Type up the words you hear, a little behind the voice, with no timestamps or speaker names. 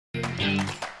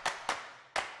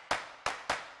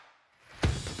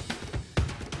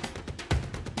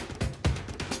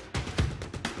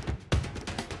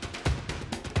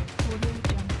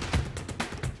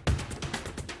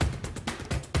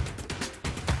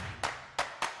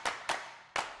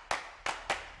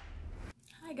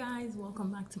guys,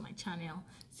 welcome back to my channel.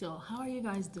 So how are you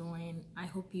guys doing? I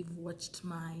hope you've watched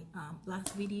my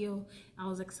last video. I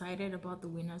was excited about the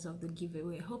winners of the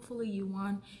giveaway. Hopefully you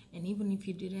won, and even if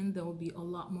you didn't, there will be a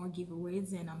lot more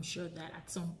giveaways, and I'm sure that at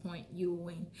some point you will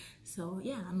win. So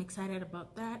yeah, I'm excited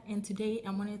about that. And today I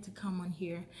wanted to come on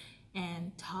here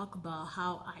and talk about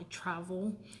how I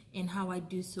travel and how I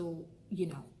do so,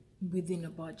 within a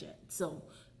budget. So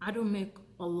I don't make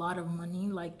a lot of money,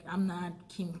 like I'm not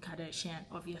Kim Kardashian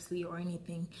obviously or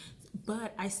anything,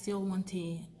 but I still want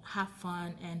to have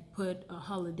fun and put a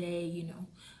holiday,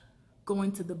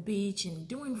 going to the beach and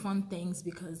doing fun things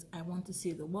because I want to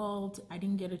see the world. I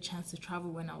didn't get a chance to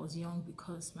travel when I was young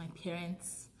because my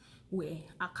parents were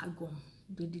akagom.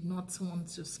 They did not want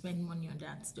to spend money on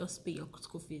that. Just pay your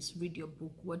school fees, read your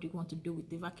book. What do you want to do with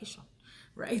the vacation,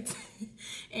 right?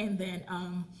 And then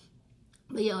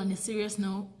but yeah, on a serious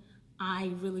note,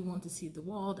 I really want to see the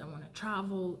world. I want to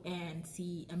travel and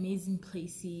see amazing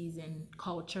places and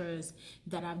cultures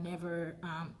that I've never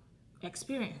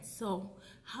experienced. So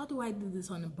how do I do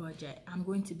this on a budget? I'm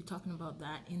going to be talking about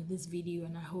that in this video,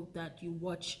 and I hope that you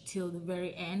watch till the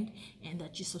very end and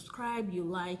that you subscribe, you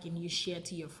like, and you share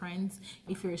to your friends.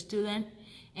 If you're a student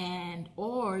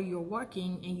or you're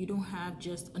working and you don't have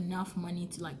just enough money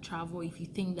to like travel, if you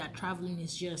think that traveling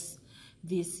is just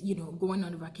this, going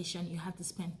on a vacation, you have to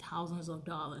spend thousands of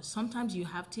dollars. Sometimes you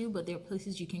have to, but there are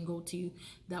places you can go to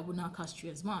that would not cost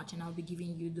you as much, and I'll be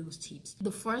giving you those tips.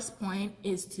 The first point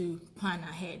is to plan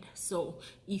ahead. So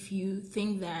if you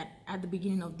think that at the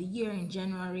beginning of the year in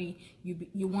January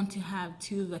you want to have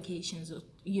 2 vacations, or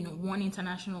one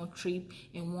international trip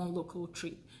and 1 local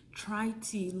trip, try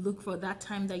to look for that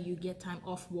time that you get time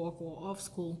off work or off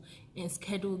school and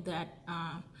schedule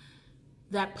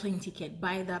that plane ticket,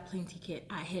 buy that plane ticket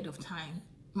ahead of time.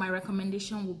 My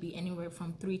recommendation will be anywhere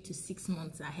from 3 to 6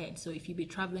 months ahead. So if you be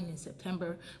traveling in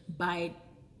September, buy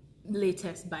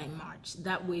latest by March.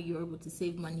 That way you're able to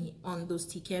save money on those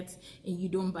tickets and you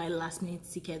don't buy last minute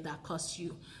ticket that costs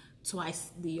you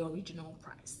twice the original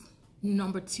price.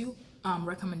 Number 2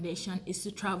 recommendation is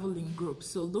to travel in groups.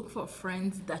 So look for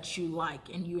friends that you like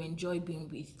and you enjoy being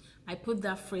with. I put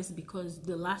that phrase because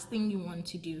the last thing you want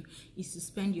to do is to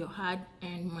spend your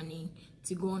hard-earned money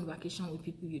to go on vacation with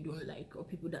people you don't like or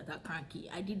people that are cranky.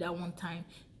 I did that one time.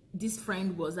 This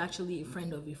friend was actually a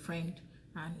friend of a friend,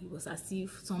 and it was as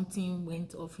if something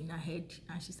went off in her head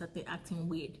and she started acting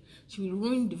weird. She will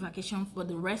ruin the vacation for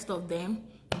the rest of them,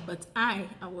 but I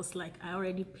was like, I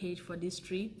already paid for this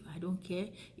trip. I don't care.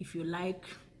 If you like,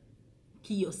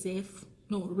 kill yourself.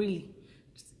 No, really.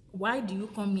 Why do you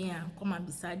come here and come and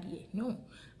be sad here? No,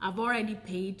 I've already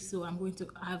paid, so I'm going to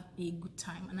have a good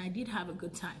time. And I did have a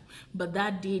good time, but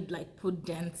that did like put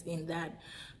dents in that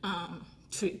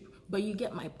trip. But you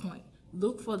get my point.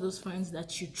 Look for those friends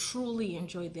that you truly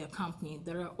enjoy their company,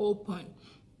 that are open,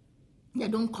 they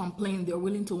don't complain, they're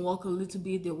willing to walk a little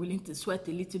bit, they're willing to sweat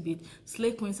a little bit.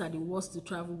 Slay queens are the worst to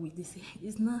travel with. They say,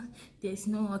 there's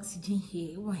no oxygen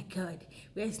here. Oh my God,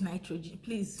 where's nitrogen?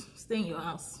 Please stay in your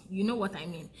house. You know what I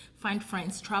mean. Find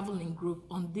friends, travel in group.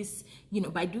 On this,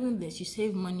 by doing this, you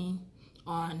save money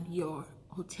on your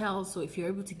hotel. So if you're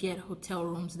able to get hotel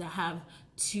rooms that have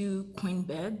 2 queen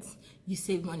beds, you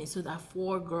save money so that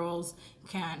 4 girls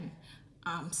can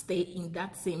stay in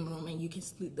that same room and you can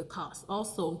split the cost.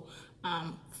 Also,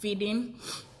 feeding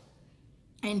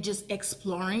and just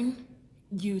exploring,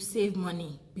 you save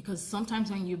money because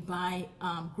sometimes when you buy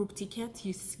group tickets,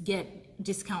 you get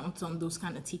discounts on those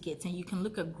kind of tickets, and you can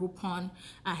look at Groupon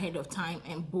ahead of time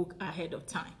and book ahead of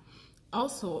time.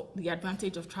 Also, the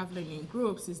advantage of traveling in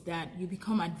groups is that you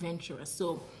become adventurous.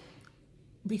 So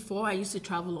before, I used to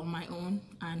travel on my own,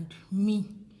 and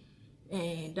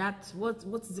that's what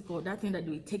is it called? That thing that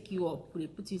they will take you up, they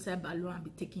put you inside balloon and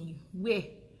be taking you. Where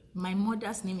my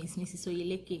mother's name is Mrs.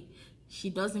 Oyeleke. She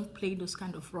doesn't play those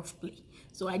kind of rough play.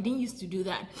 So I didn't used to do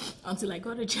that until I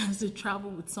got a chance to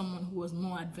travel with someone who was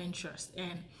more adventurous,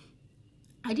 and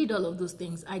I did all of those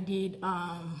things. I did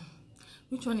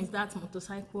which one is that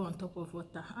motorcycle on top of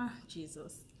water?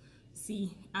 Jesus.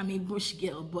 See, I'm a bush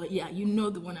girl, but yeah, you know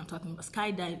the one I'm talking about.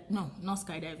 Skydive? No, not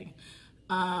skydiving.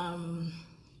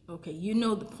 Okay, you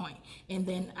know the point. And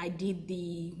then I did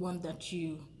the one that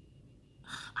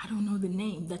I don't know the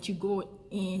name, that you go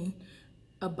in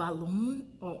a balloon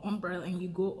or umbrella and you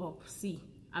go up. See,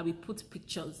 I will put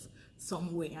pictures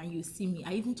somewhere and you see me.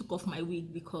 I even took off my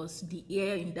wig because the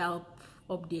air in that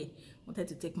up there wanted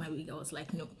to take my wig. I was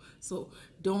like, no. So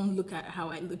don't look at how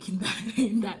I look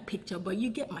in that picture, but you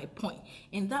get my point.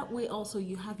 And that way also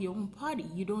you have your own party.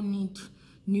 You don't need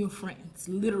new friends.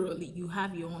 Literally, you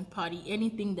have your own party.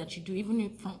 Anything that you do, even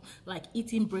if from like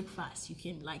eating breakfast, you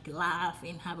can like laugh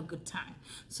and have a good time.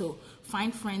 So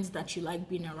find friends that you like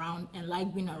being around and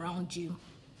like being around you,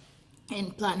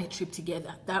 and plan a trip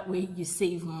together. That way you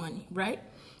save money, right?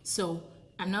 So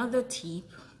another tip,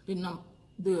 the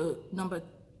number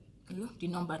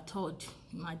third,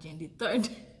 imagine the third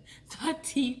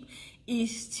tip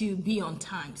is to be on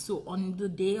time. So on the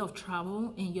day of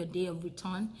travel and your day of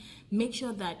return, make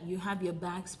sure that you have your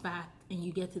bags packed and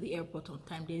you get to the airport on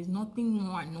time. There is nothing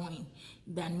more annoying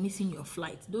than missing your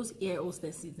flight. Those air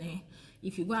hostesses,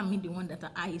 if you go and meet the one that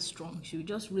her eye is strong, she will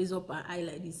just raise up her eye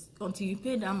like this. Until you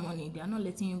pay that money, they are not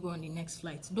letting you go on the next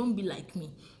flight. Don't be like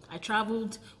me. I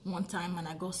traveled one time and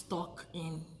I got stuck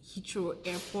in Heathrow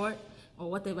Airport, or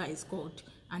whatever it's called,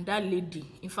 and that lady,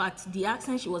 in fact, the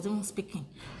accent she was even speaking,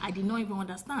 I did not even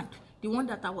understand. The one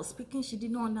that I was speaking, she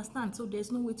did not understand, so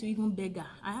there's no way to even beg her.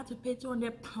 I had to pay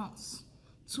 200 pounds,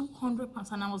 200 pounds,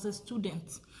 and I was a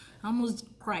student. I almost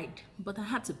cried, but I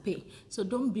had to pay. So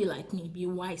don't be like me, be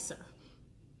wiser.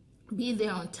 Be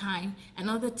there on time.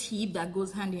 Another tip that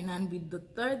goes hand in hand with the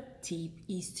third tip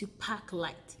is to pack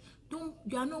light. You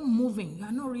are not moving, you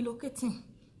are not relocating,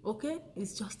 okay?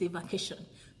 It's just a vacation.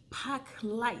 Pack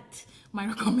light. My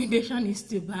recommendation is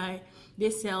to buy, they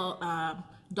sell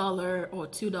 $1 or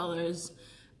 $2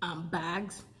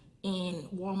 bags in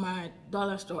Walmart,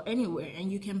 dollar store, anywhere, and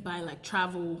you can buy like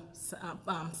travel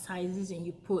sizes, and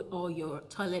you put all your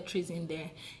toiletries in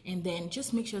there, and then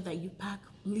just make sure that you pack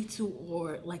little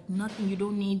or like nothing. You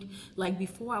don't need, like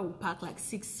before I would pack like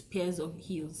 6 pairs of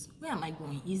heels. Where am I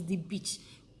going? Is the beach.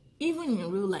 Even in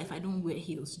real life, I don't wear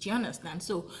heels. Do you understand?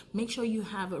 So make sure you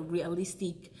have a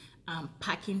realistic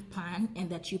packing plan, and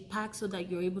that you pack so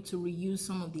that you're able to reuse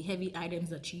some of the heavy items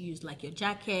that you use, like your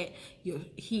jacket, your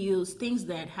heels, things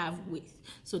that have width.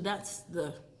 So that's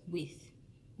the width.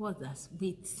 What's that?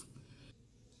 Width.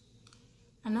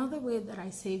 Another way that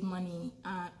I save money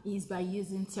is by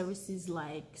using services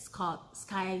like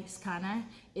Sky Scanner.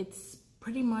 It's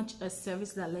pretty much a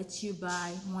service that lets you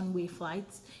buy one-way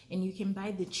flights, and you can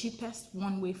buy the cheapest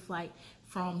one-way flight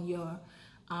from your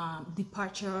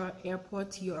departure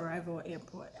airport to your arrival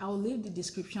airport. I'll leave the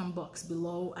description box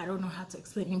below. I don't know how to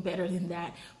explain it better than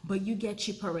that, but you get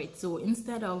cheaper rates. So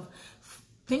instead of,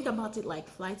 think about it like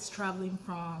flights traveling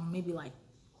from maybe like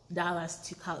Dallas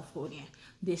to California.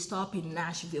 They stop in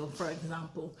Nashville, for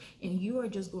example, and you are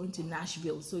just going to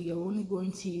Nashville, so you're only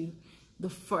going to the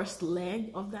first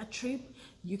leg of that trip.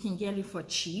 You can get it for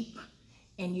cheap,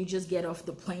 and you just get off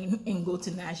the plane and go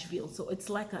to Nashville. So it's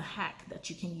like a hack that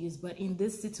you can use. But in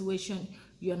this situation,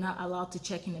 you're not allowed to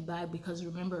check in a bag, because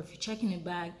remember, if you check in a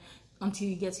bag, until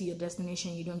you get to your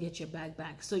destination, you don't get your bag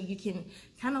back. So you can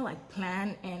kind of like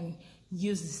plan and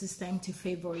use the system to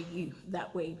favor you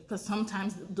that way, because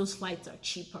sometimes those flights are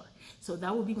cheaper. So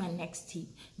that would be my next tip.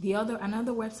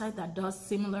 Another website that does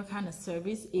similar kind of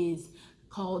service is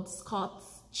called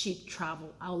Scott's Cheap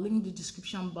Travel. I'll link the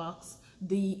description box,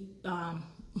 the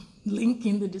link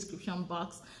in the description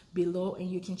box below, and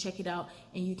you can check it out,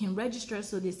 and you can register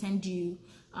so they send you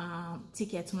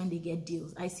tickets when they get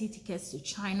deals. I see tickets to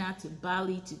China, to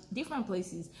Bali, to different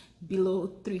places below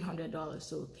 $300.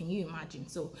 So can you imagine?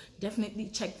 So definitely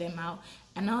check them out.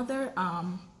 Another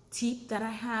tip that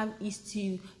I have is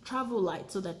to travel light,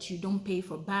 so that you don't pay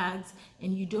for bags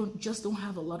and you don't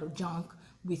have a lot of junk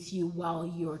with you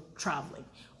while you're traveling.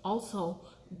 Also,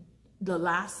 the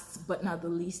last but not the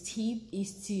least tip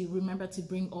is to remember to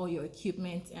bring all your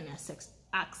equipment and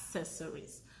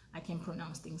accessories. I can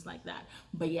pronounce things like that.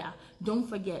 But yeah, don't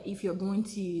forget, if you're going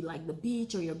to like the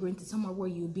beach, or you're going to somewhere where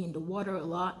you'll be in the water a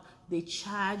lot, they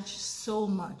charge so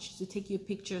much to take your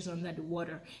pictures under the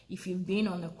water. If you've been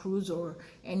on a cruise or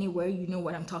anywhere, you know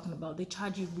what I'm talking about. They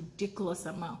charge you ridiculous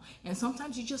amount. And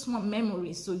sometimes you just want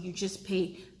memories, so you just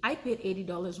pay. I paid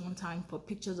 $80 one time for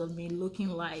pictures of me looking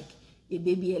like a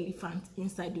baby elephant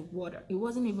inside the water. It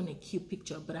wasn't even a cute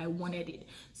picture, but I wanted it.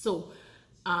 So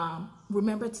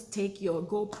remember to take your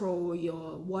GoPro,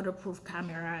 your waterproof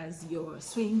cameras, your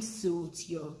swimsuits,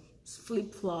 your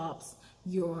flip-flops,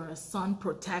 your sun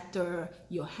protector,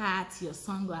 your hats, your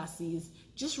sunglasses.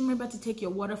 Just remember to take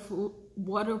your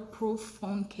waterproof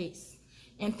phone case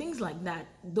and things like that.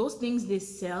 Those things they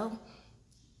sell,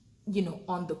 you know,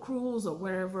 on the cruise or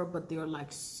wherever, but they're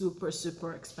like super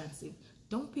expensive.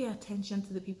 Don't pay attention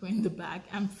to the people in the back.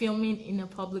 I'm filming in a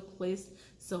public place,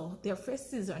 so their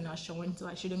faces are not showing, so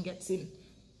I shouldn't get in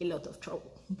a lot of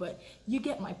trouble. but you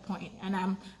get my point. And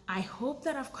I hope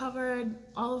that I've covered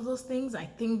all of those things. I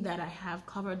think that I have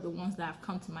covered the ones that have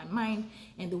come to my mind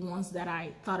and the ones that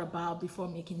I thought about before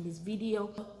making this video.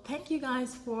 Thank you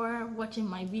guys for watching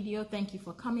my video. Thank you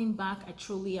for coming back. I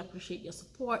truly appreciate your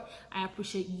support. I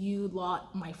appreciate you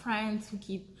lot, my friends who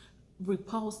keep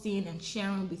reposting and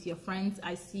sharing with your friends.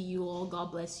 I see you all.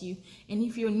 God bless you. And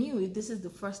if you're new, if this is the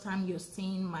first time you're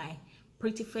seeing my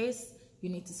pretty face, you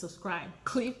need to subscribe.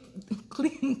 Click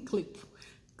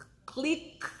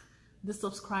the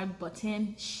subscribe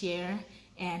button, share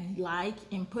and like,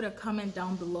 and put a comment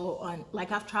down below on,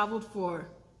 like, I've traveled for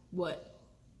what,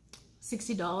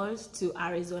 $60 to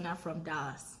Arizona from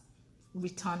Dallas,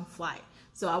 return flight.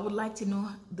 So I would like to know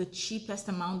the cheapest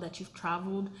amount that you've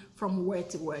traveled from where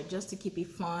to where, just to keep it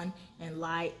fun and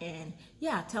light. And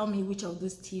yeah, tell me which of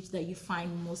those tips that you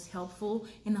find most helpful,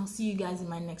 and I'll see you guys in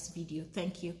my next video.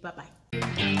 Thank you. Bye bye.